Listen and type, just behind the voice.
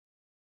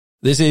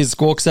This is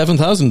Squawk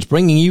 7000,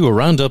 bringing you a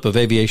roundup of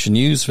aviation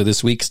news for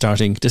this week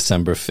starting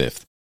December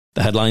 5th.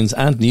 The headlines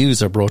and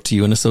news are brought to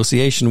you in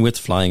association with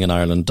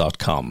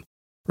flyinginireland.com.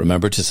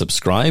 Remember to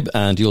subscribe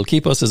and you'll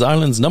keep us as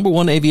Ireland's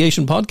 #1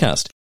 aviation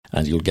podcast,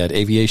 and you'll get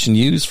aviation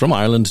news from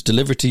Ireland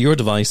delivered to your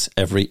device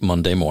every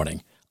Monday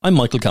morning. I'm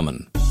Michael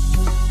Cummin.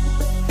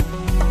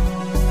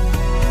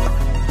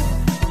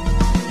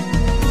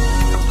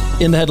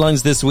 In the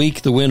headlines this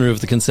week, the winner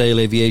of the Kinsale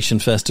Aviation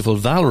Festival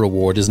Valour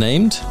Award is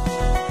named.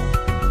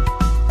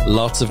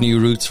 Lots of new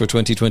routes for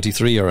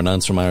 2023 are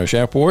announced from Irish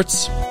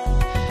airports.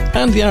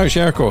 And the Irish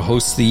Air Corps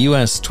hosts the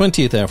US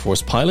 20th Air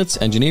Force pilots,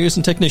 engineers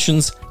and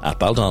technicians at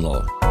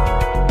Baldonnel.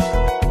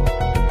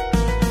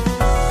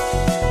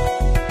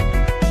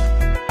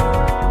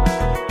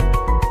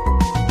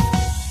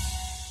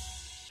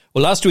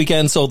 Well, last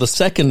weekend saw the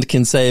second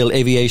Kinsale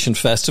Aviation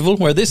Festival,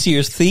 where this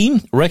year's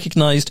theme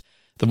recognised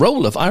the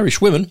role of Irish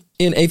women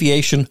in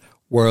aviation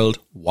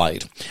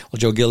worldwide. Well,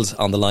 Joe Gill's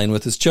on the line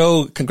with us.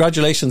 Joe,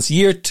 congratulations.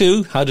 Year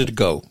 2, how did it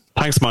go?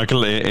 Thanks,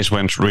 Michael. It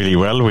went really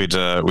well.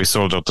 We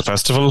sold out the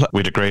festival. We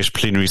had a great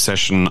plenary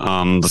session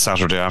on the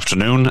Saturday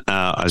afternoon,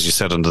 as you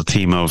said, on the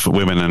theme of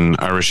women in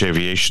Irish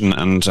aviation,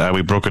 and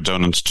we broke it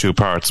down into two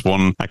parts.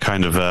 One, a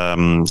kind of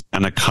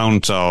an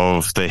account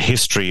of the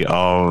history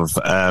of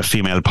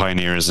female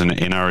pioneers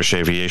in Irish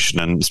aviation,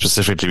 and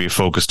specifically we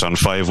focused on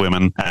 5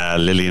 women: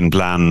 Lillian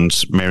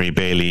Bland, Mary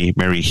Bailey,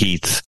 Mary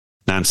Heath,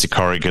 Nancy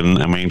Corrigan,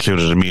 and we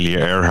included Amelia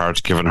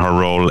Earhart, given her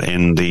role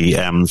in the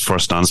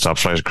first non-stop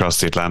flight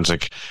across the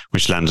Atlantic,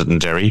 which landed in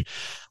Derry.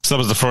 So that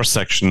was the first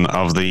section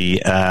of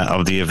the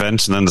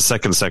event, and then the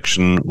second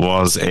section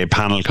was a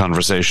panel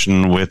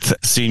conversation with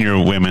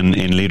senior women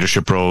in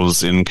leadership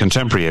roles in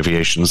contemporary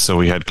aviation. So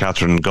we had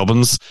Catherine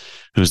Gubbins,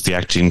 who's the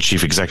acting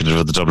chief executive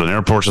of the Dublin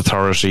Airport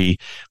Authority.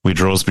 We had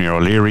Rosemary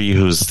O'Leary,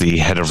 who's the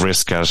head of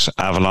risk at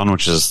Avalon,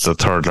 which is the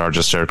third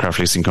largest aircraft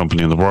leasing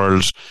company in the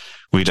world.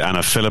 We'd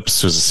Anna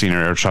Phillips, who's a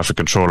senior air traffic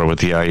controller with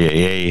the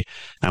IAA,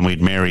 and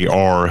we'd Mary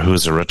Orr,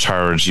 who's a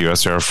retired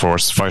US Air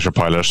Force fighter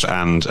pilot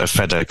and a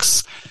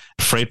FedEx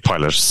freight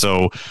pilot.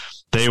 So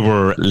they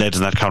were led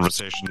in that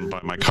conversation by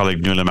my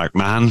colleague Nuala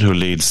McMahon, who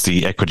leads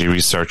the equity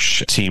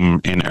research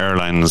team in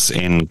airlines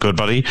in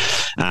Goodbody.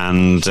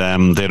 And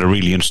they had a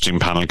really interesting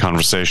panel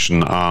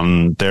conversation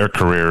on their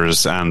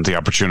careers and the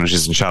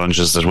opportunities and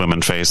challenges that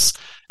women face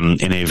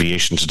in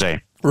aviation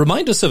today.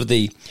 Remind us of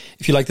the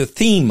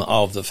theme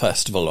of the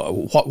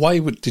festival. Why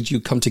did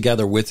you come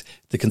together with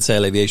the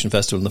Kinsale Aviation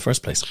Festival in the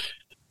first place?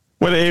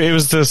 Well, it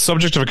was the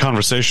subject of a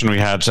conversation we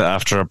had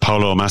after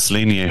Paolo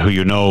Massolini,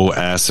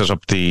 who set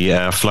up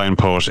the Flying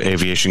Poet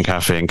Aviation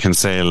Cafe in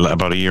Kinsale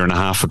about a year and a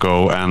half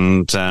ago,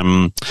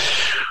 and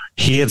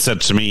he had said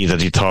to me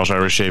that he thought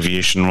Irish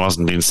aviation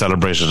wasn't being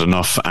celebrated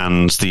enough,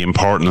 and the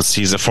importance.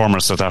 He's a former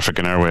South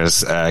African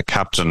Airways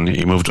captain.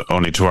 He moved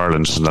only to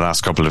Ireland in the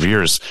last couple of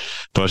years.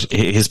 But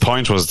his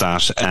point was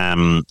that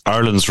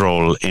Ireland's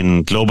role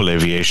in global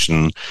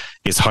aviation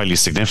is highly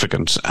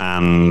significant,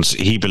 and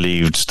he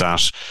believed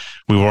that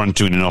we weren't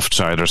doing enough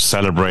to either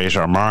celebrate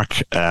or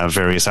mark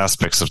various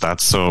aspects of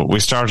that. So we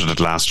started it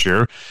last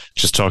year,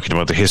 just talking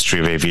about the history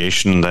of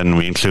aviation. Then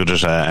we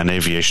included an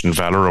Aviation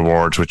Valour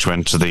Award, which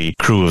went to the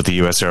crew of the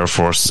US Air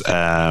Force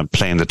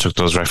plane that took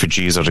those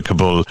refugees out of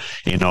Kabul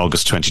in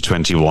August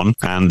 2021.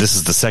 And this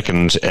is the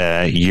second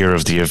year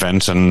of the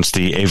event, and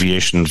the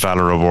Aviation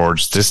Valour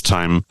Awards this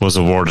time was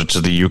awarded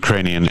to the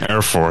Ukrainian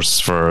Air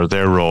Force for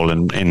their role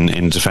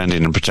in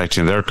defending and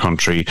protecting their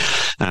country.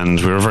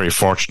 And we were very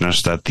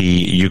fortunate that the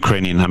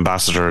Ukrainian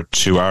ambassador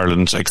to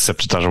Ireland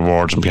accepted that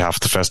award on behalf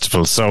of the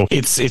festival. So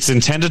it's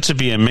intended to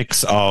be a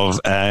mix of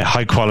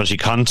high quality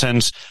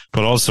content,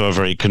 but also a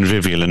very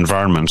convivial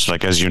environment.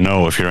 Like, as you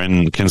know, if you're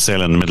in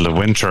Kinsale in the middle of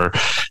winter,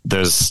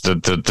 there's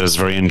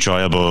very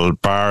enjoyable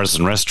bars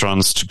and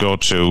restaurants to go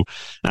to,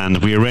 and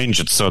we arrange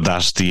it so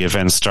that the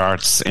event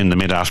starts in the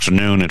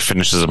mid-afternoon, it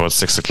finishes about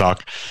 6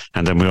 o'clock,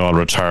 and then we all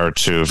retire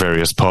to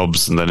various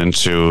pubs and then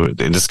into,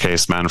 in this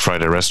case, Man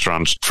Friday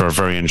restaurant for a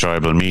very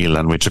enjoyable meal,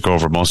 and we took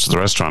over most of the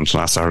restaurant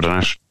last Saturday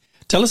night.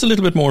 Tell us a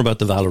little bit more about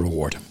the Valour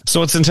Award.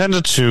 So it's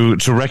intended to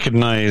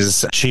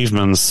recognise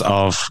achievements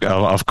of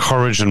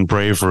courage and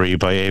bravery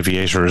by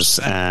aviators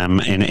in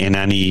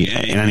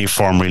any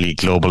form, really,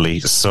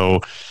 globally.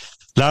 So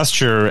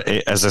last year,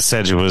 as I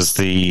said, it was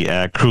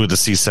the crew of the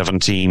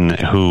C-17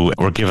 who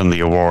were given the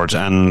award,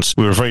 and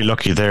we were very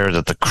lucky there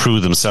that the crew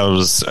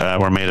themselves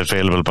were made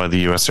available by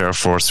the US Air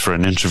Force for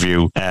an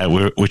interview,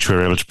 which we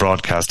were able to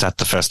broadcast at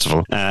the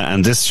festival.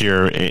 And this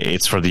year,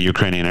 it's for the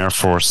Ukrainian Air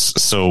Force,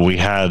 so we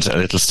had a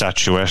little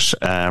statuette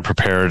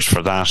prepared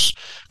for that.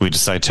 We had a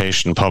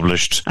citation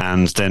published,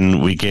 and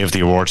then we gave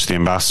the award to the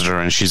ambassador,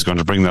 and she's going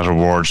to bring that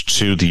award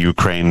to the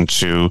Ukraine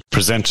to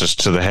present it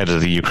to the head of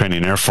the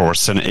Ukrainian Air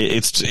Force. And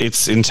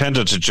it's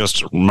intended to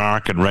just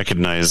mark and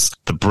recognize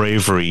the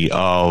bravery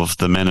of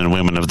the men and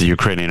women of the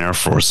Ukrainian Air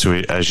Force,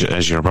 who,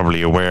 as you're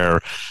probably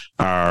aware,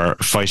 are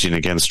fighting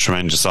against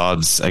tremendous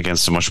odds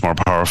against a much more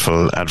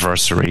powerful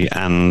adversary.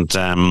 And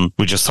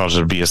we just thought it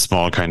would be a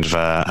small kind of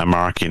a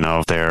marking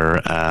of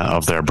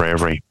their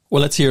bravery.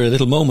 Well, let's hear a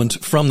little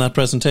moment from that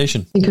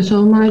presentation. Thank you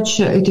so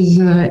much. It is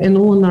an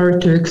honor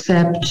to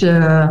accept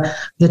the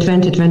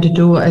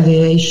 2022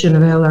 Aviation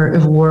Valor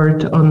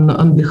Award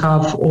on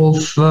behalf of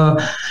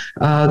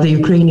the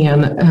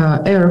Ukrainian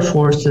Air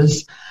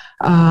Forces.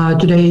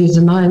 Today is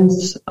the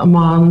 9th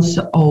month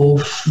of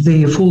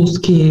the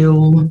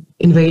full-scale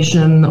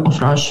invasion of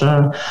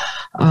Russia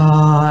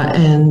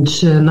and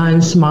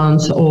 9th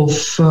month of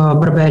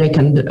barbaric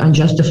and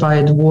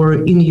unjustified war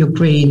in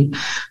Ukraine,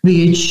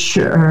 which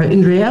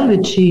in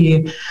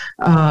reality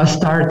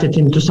started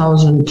in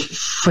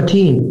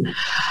 2014.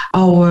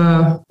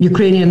 Our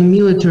Ukrainian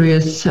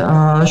militaries,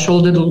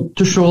 shoulder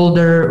to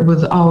shoulder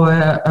with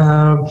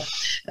our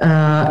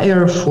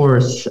Air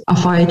Force, are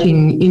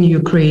fighting in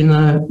Ukraine.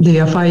 We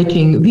are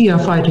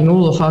fighting,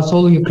 all of us,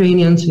 all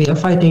Ukrainians, we are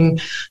fighting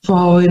for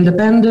our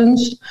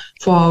independence,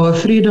 for our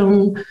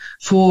freedom,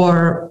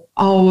 for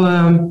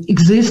our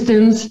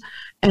existence,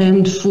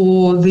 and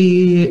for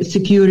the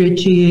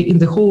security in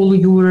the whole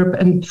Europe,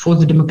 and for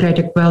the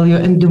democratic value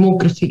and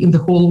democracy in the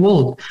whole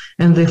world,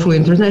 and for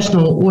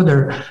international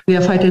order. We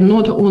are fighting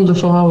not only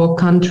for our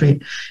country.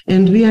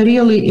 And we are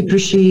really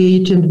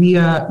appreciate and we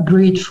are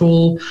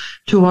grateful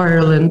to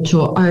Ireland,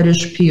 to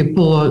Irish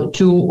people,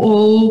 to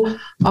all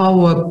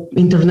our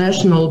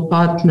international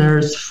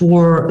partners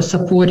for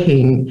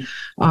supporting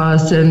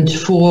us and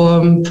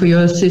for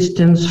your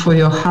assistance, for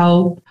your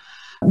help,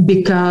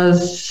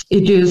 because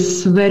it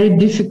is very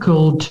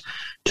difficult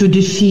to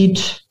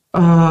defeat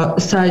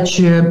such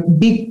a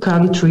big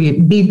country,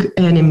 big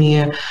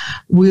enemy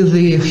with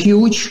a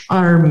huge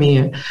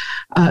army,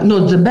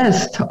 not the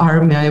best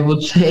army, I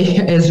would say,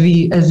 as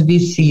we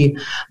see,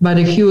 but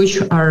a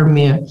huge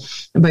army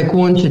by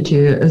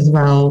quantity as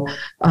well,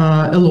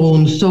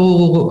 alone.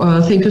 So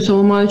thank you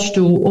so much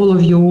to all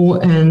of you,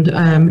 and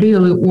I'm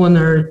really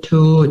honored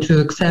to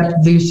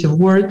accept this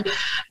award.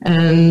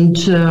 And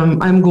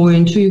I'm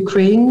going to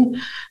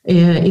Ukraine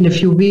in a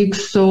few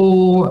weeks,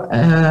 so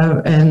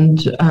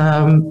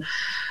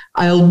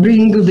I'll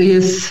bring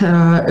this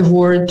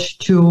award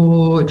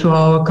to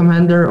our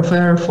Commander of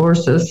Air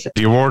Forces.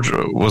 The award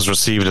was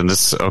received on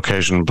this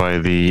occasion by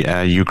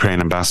the Ukraine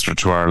ambassador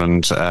to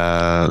Ireland,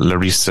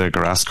 Larisa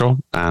Garasko,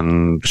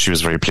 and she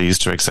was very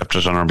pleased to accept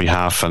it on our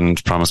behalf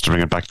and promised to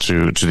bring it back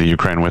to the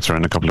Ukraine with her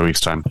in a couple of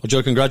weeks' time. Well,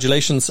 Joe,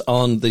 congratulations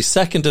on the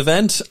second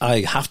event.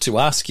 I have to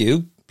ask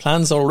you,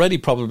 plans already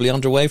probably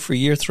underway for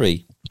year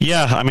 3.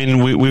 Yeah, I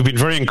mean, we've been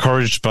very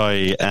encouraged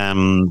by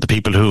the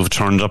people who've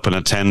turned up and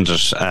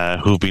attended,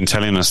 who've been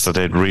telling us that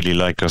they'd really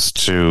like us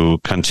to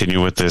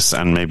continue with this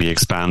and maybe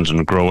expand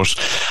and grow it.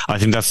 I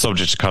think that's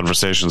subject to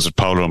conversations with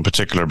Paolo in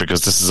particular,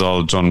 because this is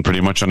all done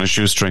pretty much on a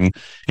shoestring.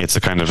 It's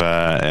a kind of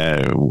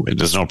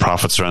there's no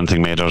profits or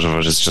anything made out of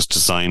it. It's just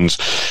designed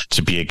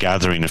to be a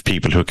gathering of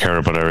people who care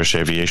about Irish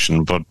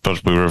aviation. But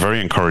we were very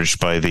encouraged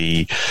by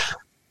the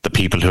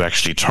people who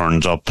actually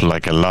turned up.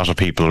 Like, a lot of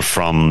people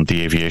from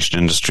the aviation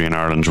industry in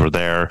Ireland were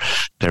there.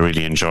 They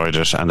really enjoyed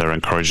it, and they're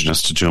encouraging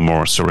us to do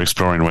more. So we're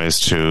exploring ways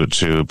to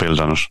build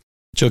on it.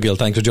 Joe Gill,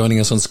 thanks for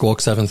joining us on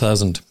Squawk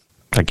 7000.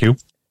 Thank you.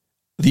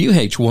 The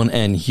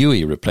UH-1N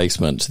Huey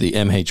replacement, the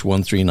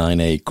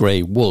MH-139A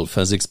Grey Wolf,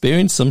 has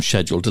experienced some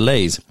scheduled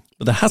delays,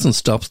 but that hasn't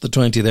stopped the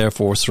 20th Air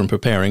Force from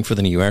preparing for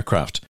the new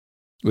aircraft.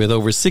 With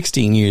over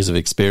 16 years of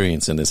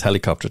experience in this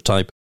helicopter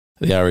type,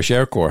 the Irish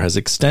Air Corps has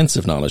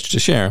extensive knowledge to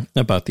share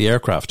about the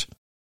aircraft.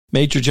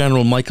 Major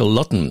General Michael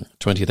Lutton,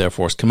 20th Air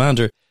Force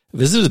Commander,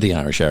 visited the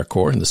Irish Air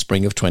Corps in the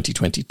spring of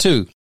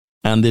 2022,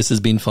 and this has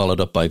been followed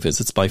up by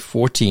visits by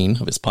 14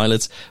 of his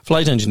pilots,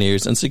 flight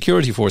engineers and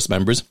security force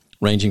members,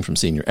 ranging from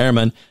senior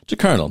airmen to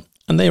colonel,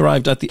 and they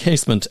arrived at the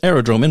Casement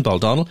Aerodrome in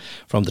Baldonnel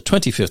from the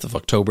 25th of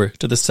October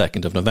to the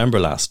 2nd of November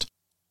last.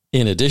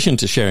 In addition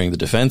to sharing the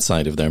defence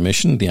side of their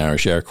mission, the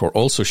Irish Air Corps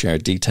also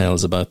shared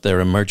details about their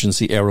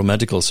emergency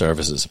aeromedical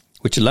services,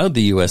 which allowed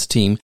the US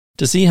team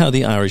to see how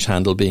the Irish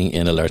handle being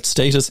in alert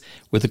status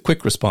with a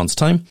quick response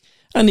time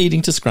and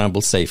needing to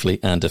scramble safely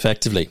and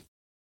effectively.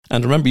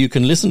 And remember, you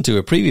can listen to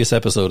a previous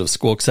episode of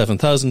Squawk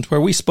 7000 where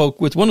we spoke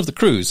with one of the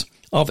crews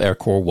of Air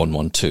Corps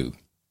 112.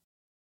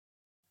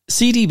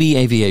 CDB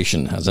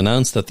Aviation has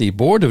announced that the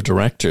board of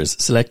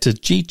directors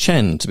selected Ji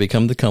Chen to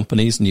become the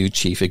company's new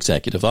chief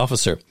executive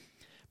officer.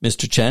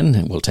 Mr.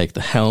 Chen will take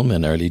the helm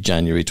in early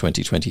January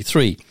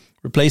 2023,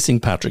 replacing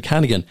Patrick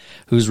Hannigan,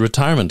 whose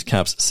retirement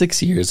caps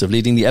 6 years of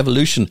leading the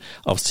evolution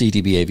of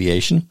CDB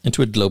Aviation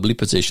into a globally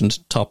positioned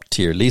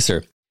top-tier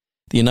leaser.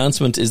 The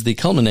announcement is the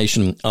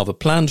culmination of a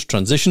planned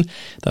transition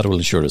that will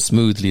ensure a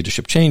smooth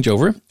leadership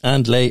changeover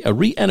and lay a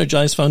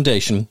re-energised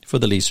foundation for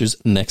the leaser's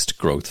next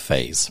growth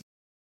phase.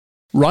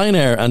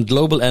 Ryanair and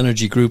global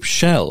energy group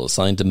Shell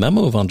signed a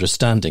memo of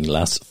understanding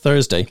last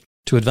Thursday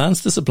to advance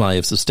the supply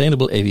of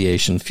sustainable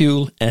aviation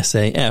fuel,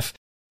 SAF,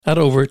 at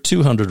over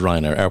 200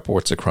 Ryanair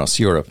airports across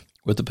Europe,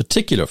 with a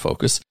particular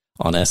focus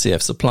on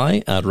SAF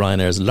supply at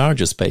Ryanair's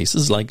largest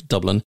bases like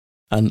Dublin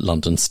and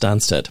London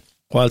Stansted.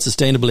 While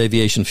sustainable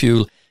aviation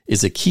fuel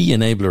is a key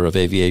enabler of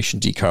aviation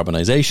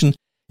decarbonisation,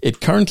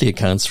 it currently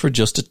accounts for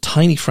just a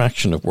tiny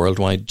fraction of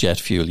worldwide jet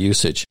fuel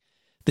usage.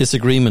 This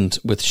agreement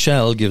with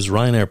Shell gives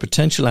Ryanair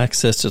potential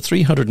access to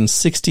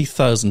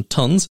 360,000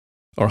 tonnes,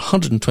 or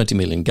 120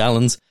 million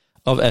gallons,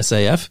 of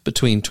SAF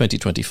between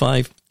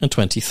 2025 and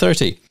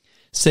 2030,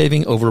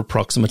 saving over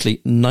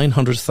approximately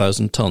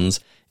 900,000 tonnes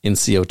in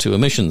CO2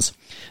 emissions.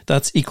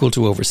 That's equal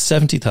to over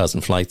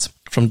 70,000 flights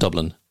from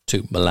Dublin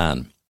to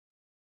Milan.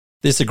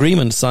 This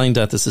agreement, signed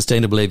at the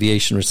Sustainable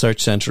Aviation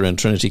Research Centre in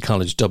Trinity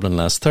College Dublin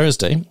last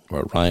Thursday,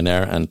 where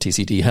Ryanair and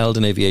TCD held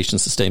an Aviation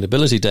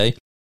Sustainability Day,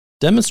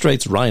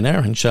 demonstrates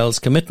Ryanair and Shell's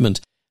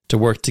commitment to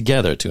work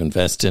together to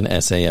invest in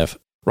SAF.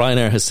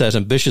 Ryanair has set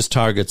ambitious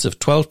targets of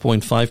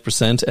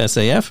 12.5%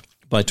 SAF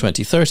by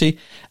 2030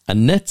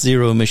 and net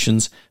zero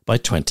emissions by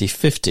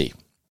 2050.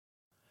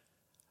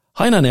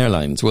 Hainan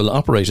Airlines will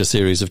operate a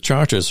series of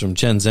charters from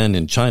Shenzhen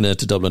in China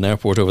to Dublin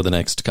Airport over the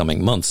next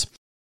coming months.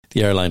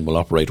 The airline will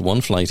operate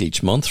one flight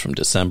each month from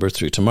December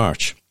through to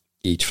March.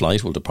 Each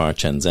flight will depart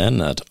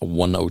Shenzhen at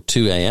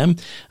 1:02 a.m.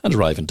 and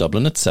arrive in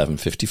Dublin at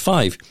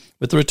 7:55,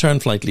 with the return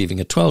flight leaving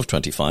at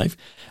 12:25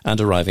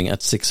 and arriving at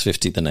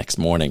 6:50 the next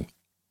morning.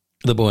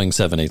 The Boeing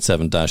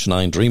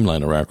 787-9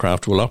 Dreamliner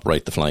aircraft will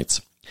operate the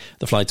flights.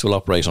 The flights will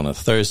operate on a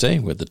Thursday,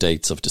 with the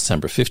dates of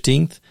December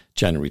 15th,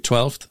 January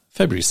 12th,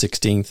 February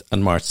 16th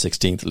and March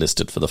 16th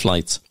listed for the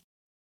flights.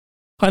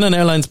 Hainan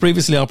Airlines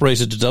previously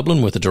operated to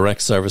Dublin with a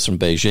direct service from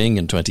Beijing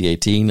in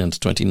 2018 and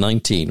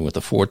 2019 with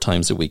a 4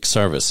 times a week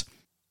service.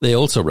 They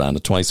also ran a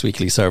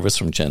twice-weekly service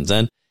from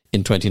Shenzhen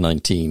in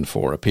 2019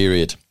 for a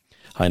period.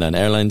 Hainan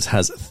Airlines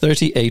has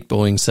 38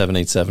 Boeing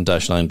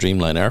 787-9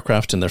 Dreamliner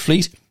aircraft in their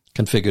fleet,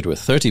 configured with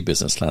 30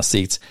 business class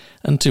seats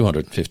and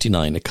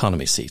 259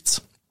 economy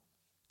seats.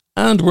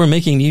 And we're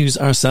making news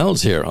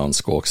ourselves here on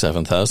Squawk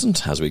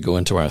 7000 as we go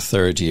into our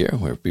third year.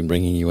 We've been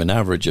bringing you an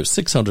average of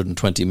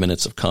 620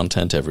 minutes of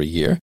content every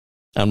year,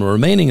 and we're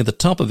remaining at the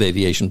top of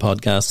aviation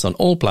podcasts on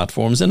all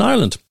platforms in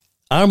Ireland.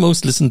 Our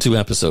most listened to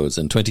episodes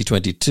in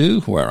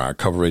 2022 were our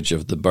coverage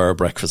of the Burr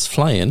Breakfast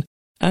Fly-In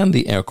and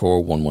the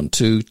Aircore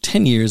 112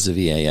 10 Years of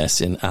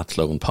EAS in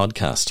Athlone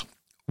podcast.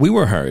 We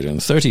were heard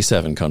in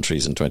 37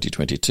 countries in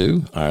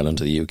 2022. Ireland,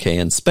 the UK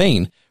and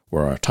Spain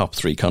were our top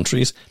 3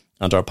 countries,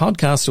 and our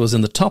podcast was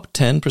in the top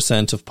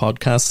 10% of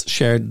podcasts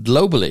shared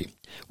globally,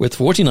 with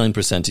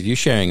 49% of you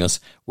sharing us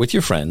with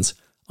your friends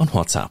on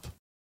WhatsApp.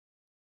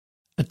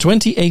 A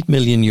 €28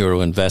 million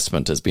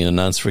investment has been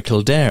announced for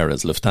Kildare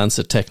as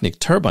Lufthansa Technik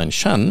Turbine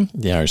Shannon,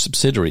 the Irish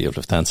subsidiary of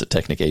Lufthansa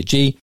Technik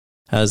AG,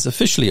 has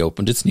officially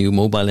opened its new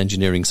mobile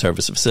engineering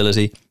service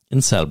facility in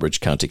Selbridge,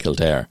 County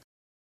Kildare.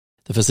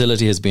 The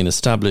facility has been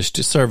established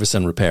to service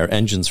and repair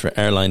engines for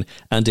airline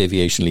and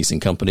aviation leasing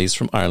companies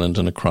from Ireland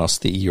and across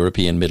the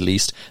European, Middle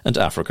East and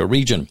Africa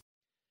region.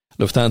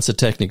 Lufthansa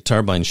Technik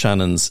Turbine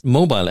Shannon's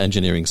mobile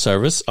engineering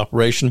service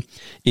operation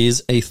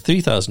is a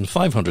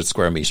 3,500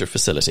 square metre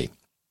facility.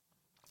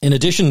 In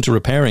addition to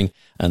repairing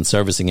and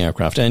servicing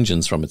aircraft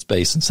engines from its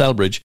base in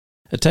Selbridge,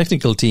 a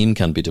technical team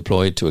can be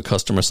deployed to a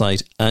customer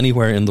site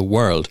anywhere in the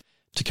world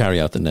to carry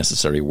out the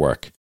necessary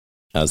work.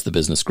 As the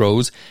business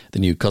grows, the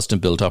new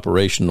custom-built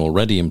operation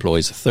already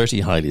employs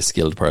 30 highly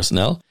skilled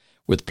personnel,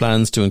 with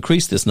plans to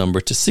increase this number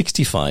to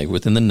 65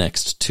 within the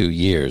next 2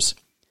 years.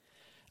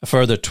 A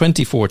further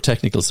 24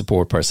 technical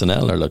support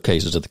personnel are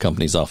located at the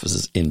company's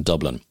offices in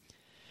Dublin.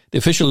 The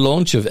official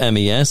launch of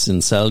MES in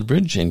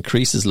Selbridge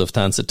increases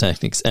Lufthansa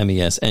Technik's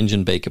MES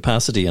engine bay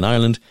capacity in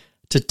Ireland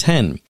to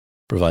 10,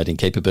 providing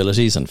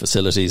capabilities and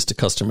facilities to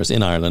customers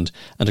in Ireland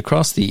and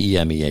across the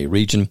EMEA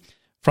region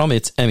from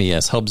its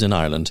MES hubs in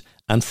Ireland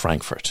and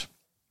Frankfurt.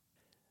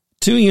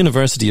 2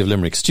 University of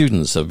Limerick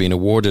students have been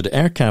awarded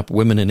AirCap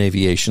Women in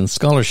Aviation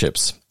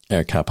scholarships.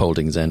 AirCap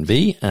Holdings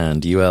NV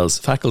and UL's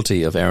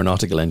Faculty of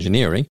Aeronautical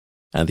Engineering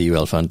and the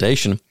UL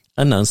Foundation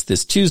announced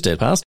this Tuesday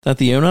past that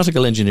the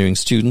aeronautical engineering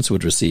students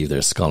would receive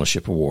their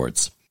scholarship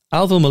awards.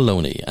 Alva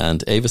Maloney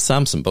and Ava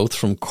Sampson, both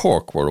from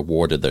Cork, were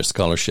awarded their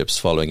scholarships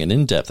following an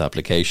in-depth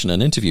application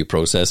and interview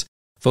process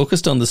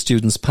focused on the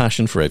students'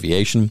 passion for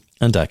aviation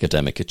and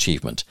academic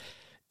achievement.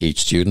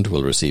 Each student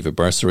will receive a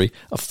bursary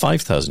of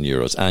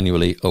 €5,000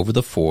 annually over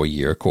the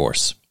 4-year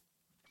course.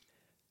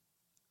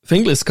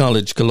 Finglas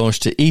College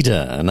Coláiste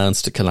Ida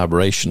announced a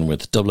collaboration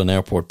with Dublin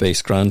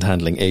Airport-based ground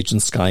handling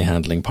agent Sky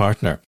Handling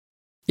Partner.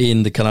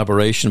 In the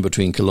collaboration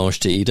between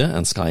Coláiste Ida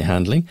and Sky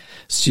Handling,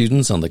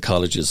 students on the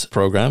college's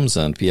programmes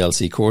and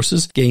PLC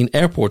courses gain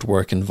airport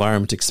work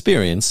environment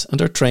experience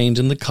and are trained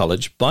in the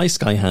college by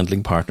Sky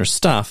Handling Partner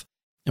staff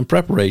in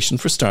preparation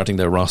for starting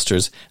their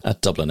rosters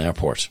at Dublin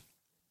Airport.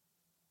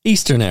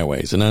 Eastern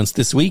Airways announced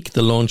this week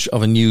the launch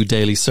of a new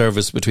daily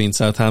service between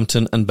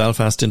Southampton and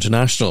Belfast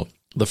International,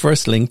 the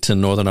first link to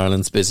Northern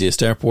Ireland's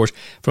busiest airport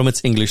from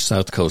its English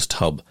South Coast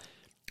hub.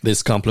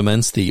 This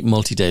complements the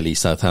multi-daily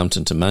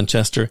Southampton to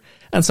Manchester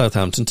and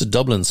Southampton to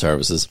Dublin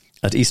services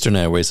at Eastern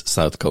Airways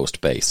South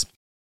Coast base.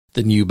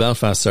 The new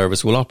Belfast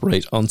service will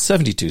operate on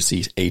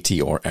 72-seat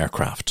ATR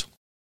aircraft.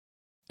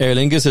 Aer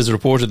Lingus has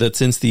reported that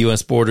since the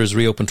US borders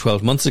reopened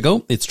 12 months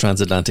ago, its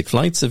transatlantic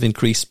flights have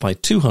increased by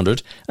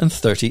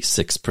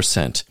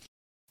 236%.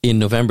 In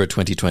November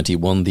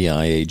 2021, the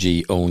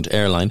IAG-owned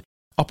airline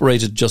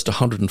operated just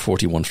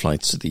 141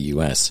 flights to the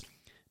US.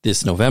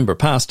 This November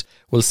past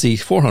will see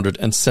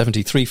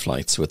 473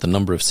 flights, with the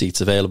number of seats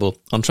available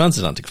on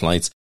transatlantic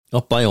flights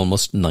up by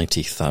almost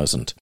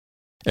 90,000.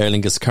 Aer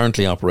Lingus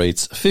currently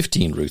operates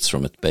 15 routes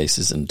from its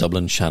bases in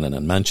Dublin, Shannon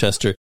and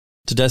Manchester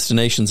to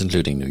destinations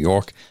including New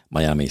York,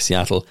 Miami,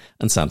 Seattle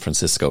and San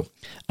Francisco,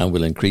 and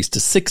will increase to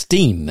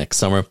 16 next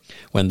summer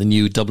when the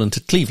new Dublin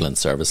to Cleveland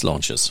service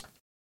launches.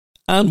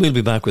 And we'll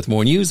be back with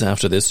more news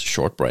after this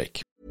short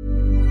break.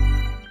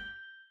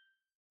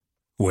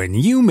 When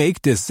you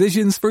make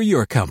decisions for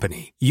your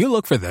company, you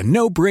look for the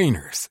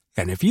no-brainers.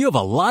 And if you have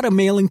a lot of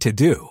mailing to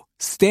do,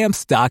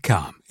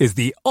 Stamps.com is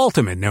the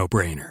ultimate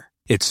no-brainer.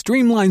 It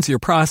streamlines your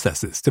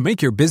processes to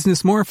make your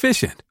business more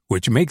efficient,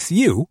 which makes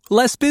you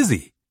less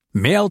busy.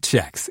 Mail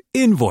checks,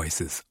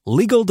 invoices,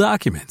 legal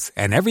documents,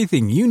 and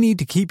everything you need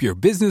to keep your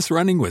business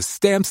running with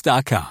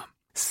Stamps.com.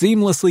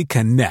 Seamlessly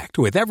connect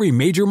with every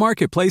major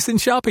marketplace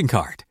and shopping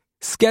cart.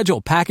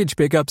 Schedule package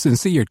pickups and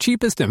see your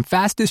cheapest and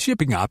fastest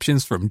shipping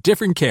options from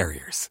different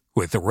carriers,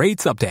 with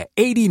rates up to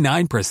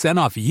 89%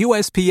 off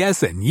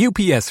USPS and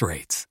UPS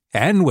rates.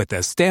 And with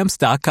the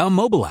Stamps.com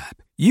mobile app,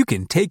 you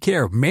can take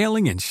care of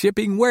mailing and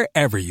shipping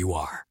wherever you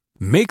are.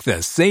 Make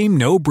the same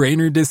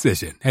no-brainer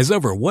decision as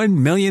over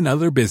 1 million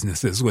other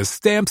businesses with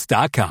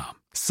Stamps.com.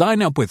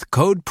 Sign up with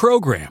code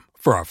PROGRAM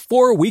for a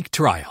 4-week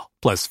trial,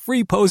 plus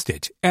free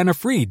postage and a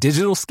free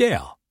digital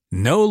scale.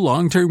 No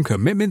long-term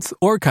commitments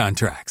or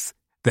contracts.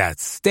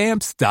 That's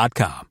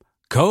Stamps.com.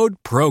 Code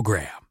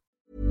PROGRAM.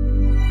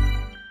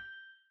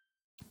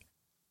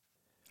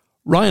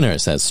 Ryanair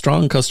says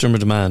strong customer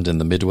demand in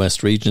the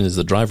Midwest region is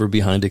the driver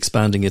behind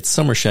expanding its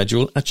summer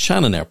schedule at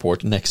Shannon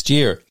Airport next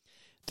year.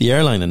 The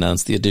airline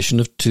announced the addition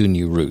of 2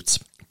 new routes,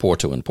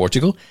 Porto in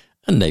Portugal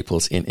and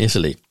Naples in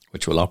Italy,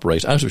 which will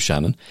operate out of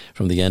Shannon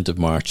from the end of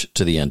March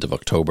to the end of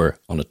October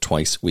on a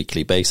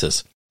twice-weekly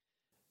basis.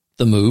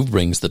 The move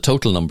brings the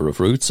total number of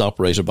routes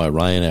operated by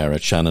Ryanair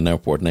at Shannon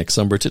Airport next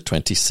summer to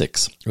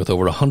 26, with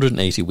over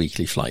 180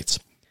 weekly flights,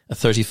 a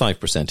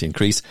 35%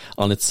 increase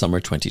on its summer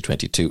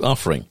 2022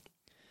 offering.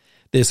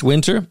 This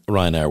winter,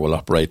 Ryanair will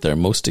operate their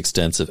most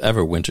extensive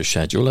ever winter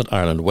schedule at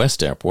Ireland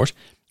West Airport,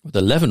 with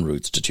 11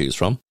 routes to choose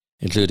from,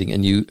 including a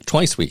new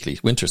twice-weekly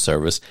winter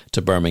service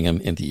to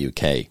Birmingham in the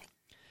UK.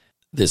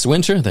 This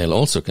winter, they'll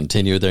also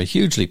continue their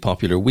hugely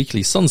popular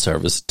weekly sun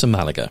service to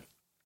Malaga.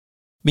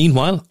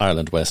 Meanwhile,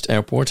 Ireland West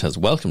Airport has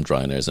welcomed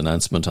Ryanair's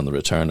announcement on the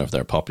return of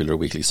their popular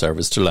weekly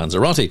service to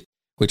Lanzarote,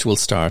 which will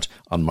start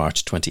on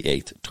March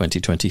 28,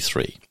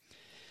 2023.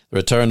 The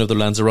return of the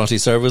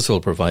Lanzarote service will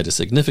provide a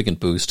significant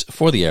boost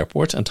for the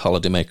airport and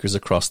holidaymakers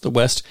across the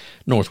West,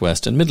 North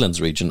West and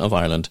Midlands region of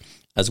Ireland,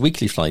 as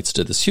weekly flights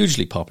to this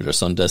hugely popular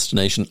sun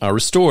destination are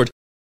restored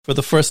for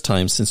the first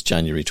time since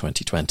January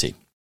 2020.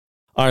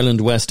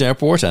 Ireland West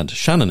Airport and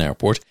Shannon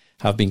Airport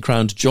have been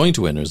crowned joint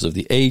winners of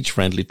the Age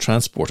Friendly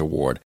Transport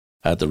Award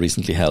at the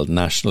recently held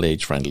National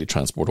Age Friendly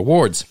Transport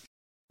Awards.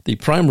 The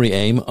primary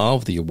aim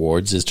of the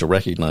awards is to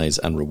recognise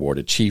and reward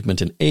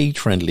achievement in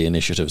age-friendly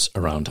initiatives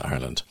around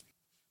Ireland.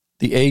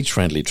 The Age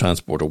Friendly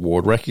Transport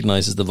Award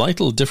recognises the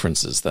vital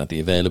differences that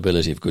the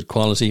availability of good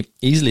quality,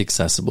 easily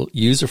accessible,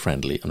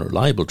 user-friendly and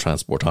reliable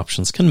transport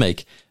options can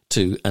make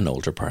to an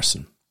older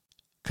person.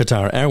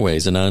 Qatar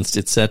Airways announced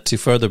it's set to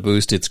further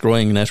boost its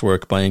growing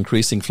network by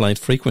increasing flight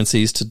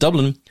frequencies to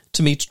Dublin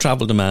to meet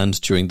travel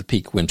demand during the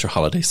peak winter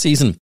holiday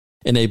season,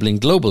 enabling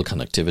global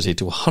connectivity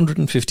to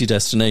 150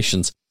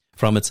 destinations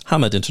from its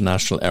Hamad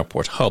International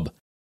Airport hub.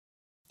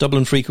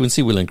 Dublin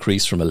frequency will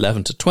increase from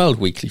 11 to 12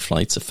 weekly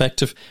flights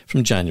effective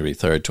from January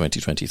 3,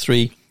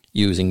 2023,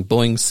 using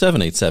Boeing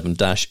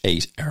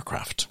 787-8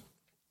 aircraft.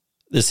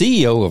 The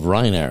CEO of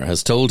Ryanair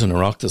has told an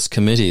Oireachtas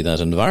committee that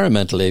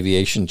environmental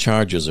aviation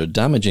charges are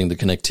damaging the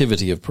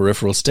connectivity of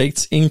peripheral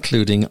states,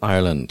 including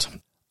Ireland.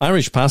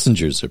 Irish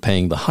passengers are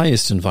paying the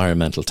highest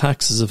environmental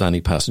taxes of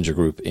any passenger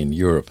group in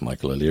Europe,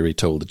 Michael O'Leary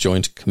told the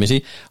Joint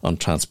Committee on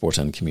Transport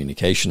and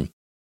Communication.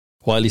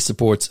 While he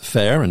supports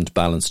fair and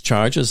balanced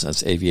charges,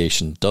 as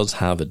aviation does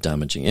have a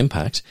damaging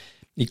impact,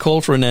 he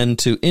called for an end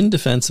to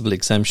indefensible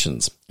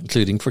exemptions,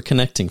 including for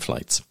connecting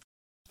flights.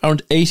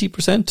 Around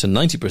 80% to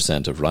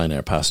 90% of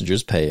Ryanair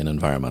passengers pay an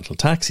environmental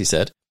tax, he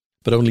said,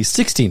 but only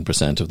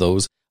 16% of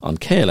those on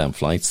KLM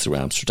flights through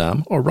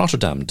Amsterdam or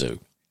Rotterdam do.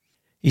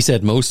 He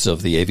said most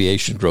of the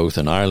aviation growth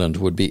in Ireland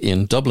would be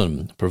in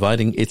Dublin,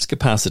 providing its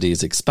capacity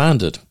is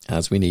expanded,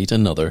 as we need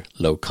another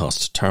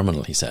low-cost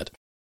terminal, he said.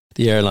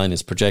 The airline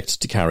is projected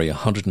to carry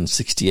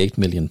 168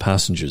 million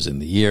passengers in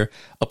the year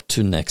up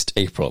to next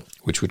April,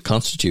 which would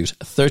constitute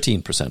a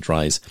 13%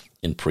 rise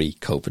in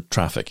pre-COVID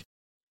traffic.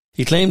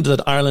 He claimed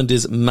that Ireland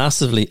is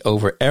massively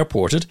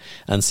over-airported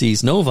and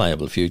sees no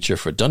viable future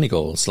for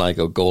Donegal,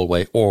 Sligo,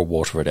 Galway or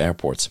Waterford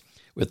airports,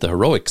 with the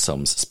heroic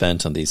sums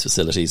spent on these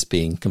facilities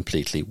being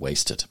completely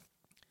wasted.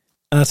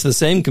 At the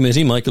same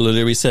committee, Michael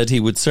O'Leary said he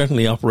would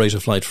certainly operate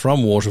a flight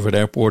from Waterford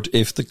Airport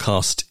if the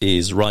cost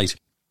is right.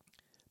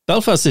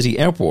 Belfast City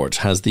Airport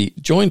has the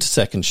joint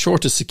second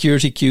shortest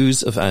security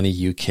queues of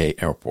any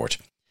UK airport.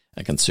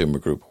 A consumer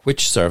group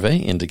Which survey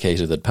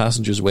indicated that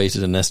passengers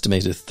waited an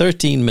estimated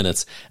 13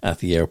 minutes at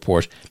the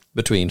airport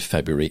between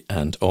February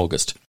and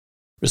August.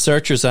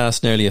 Researchers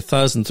asked nearly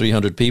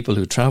 1,300 people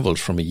who travelled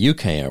from a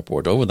UK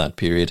airport over that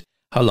period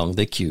how long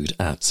they queued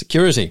at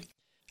security.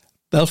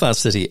 Belfast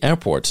City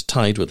Airport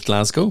tied with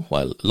Glasgow,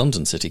 while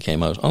London City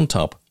came out on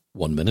top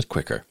 1 minute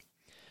quicker.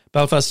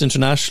 Belfast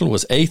International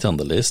was 8th on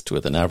the list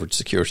with an average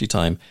security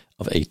time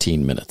of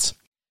 18 minutes.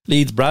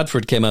 Leeds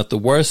Bradford came out the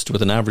worst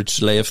with an average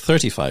delay of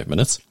 35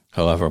 minutes.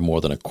 However,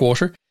 more than a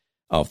quarter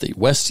of the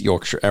West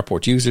Yorkshire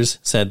Airport users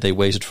said they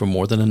waited for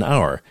more than an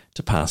hour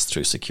to pass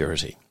through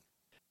security.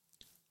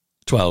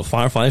 12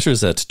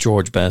 firefighters at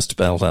George Best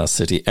Belfast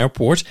City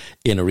Airport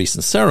in a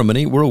recent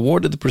ceremony were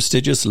awarded the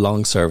prestigious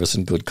Long Service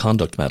and Good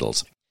Conduct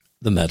medals.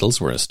 The medals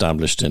were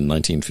established in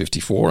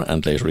 1954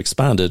 and later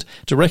expanded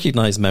to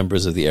recognise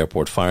members of the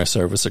airport fire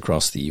service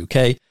across the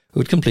UK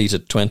who had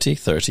completed 20,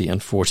 30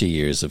 and 40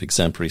 years of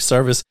exemplary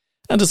service,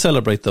 and to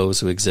celebrate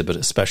those who exhibit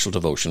a special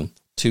devotion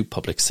to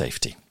public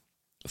safety.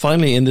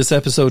 Finally, in this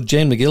episode,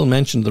 Jane McGill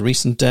mentioned the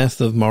recent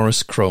death of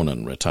Maurice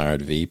Cronin,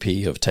 retired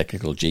VP of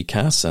Technical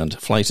GCAS and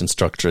flight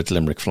instructor at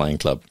Limerick Flying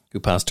Club,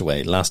 who passed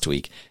away last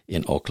week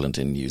in Auckland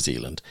in New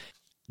Zealand.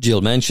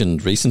 Jill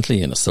mentioned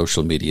recently in a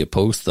social media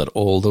post that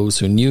all those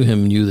who knew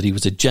him knew that he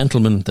was a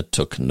gentleman that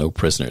took no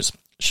prisoners.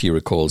 She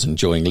recalls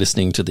enjoying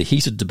listening to the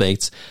heated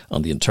debates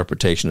on the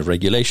interpretation of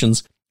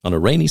regulations on a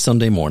rainy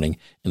Sunday morning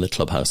in the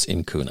clubhouse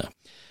in Coona.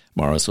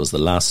 Maurice was the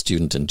last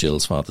student in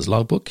Jill's father's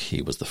logbook. He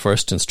was the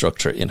first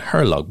instructor in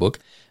her logbook,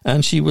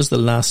 and she was the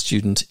last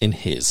student in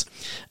his.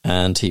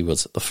 And he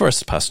was the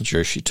first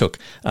passenger she took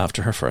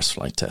after her first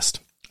flight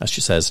test. As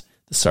she says,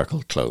 the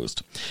circle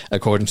closed.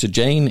 According to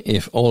Jane,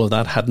 if all of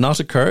that had not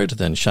occurred,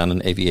 then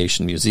Shannon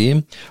Aviation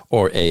Museum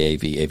or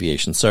AAV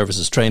Aviation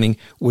Services training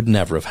would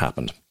never have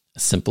happened. A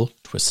simple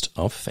twist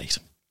of fate.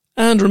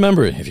 And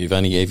remember, if you have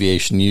any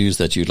aviation news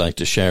that you'd like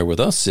to share with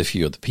us, if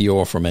you're the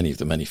PR for many of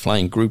the many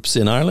flying groups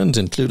in Ireland,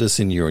 include us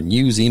in your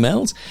news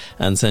emails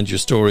and send your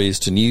stories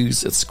to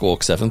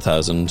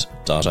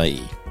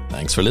news@squawk7000.ie.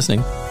 Thanks for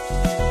listening.